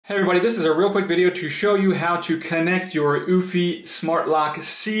Hey everybody, this is a real quick video to show you how to connect your Eufy Smart Lock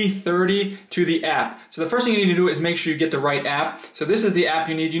C30 to the app. So the first thing you need to do is make sure you get the right app. So this is the app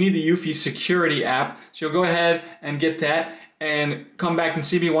you need. You need the Eufy security app. So you'll go ahead and get that and come back and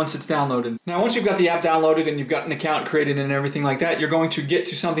see me once it's downloaded. Now once you've got the app downloaded and you've got an account created and everything like that, you're going to get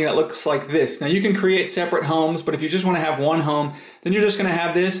to something that looks like this. Now you can create separate homes, but if you just want to have one home, then you're just going to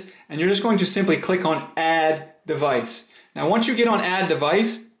have this and you're just going to simply click on Add Device. Now once you get on Add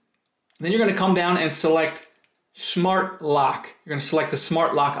Device, then you're going to come down and select Smart Lock. You're going to select the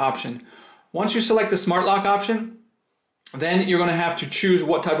Smart Lock option. Once you select the Smart Lock option, then you're going to have to choose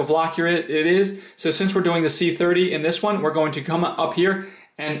what type of lock it is. So since we're doing the C30 in this one, we're going to come up here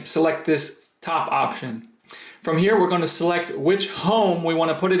and select this top option. From here, we're going to select which home we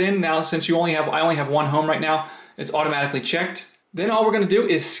want to put it in. Now, since I only have one home right now, it's automatically checked. Then all we're going to do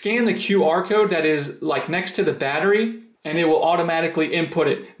is scan the QR code that is like next to the battery, and it will automatically input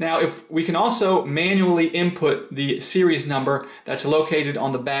it. Now, if we can also manually input the series number that's located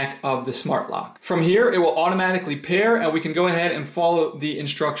on the back of the smart lock. From here, it will automatically pair, and we can go ahead and follow the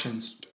instructions.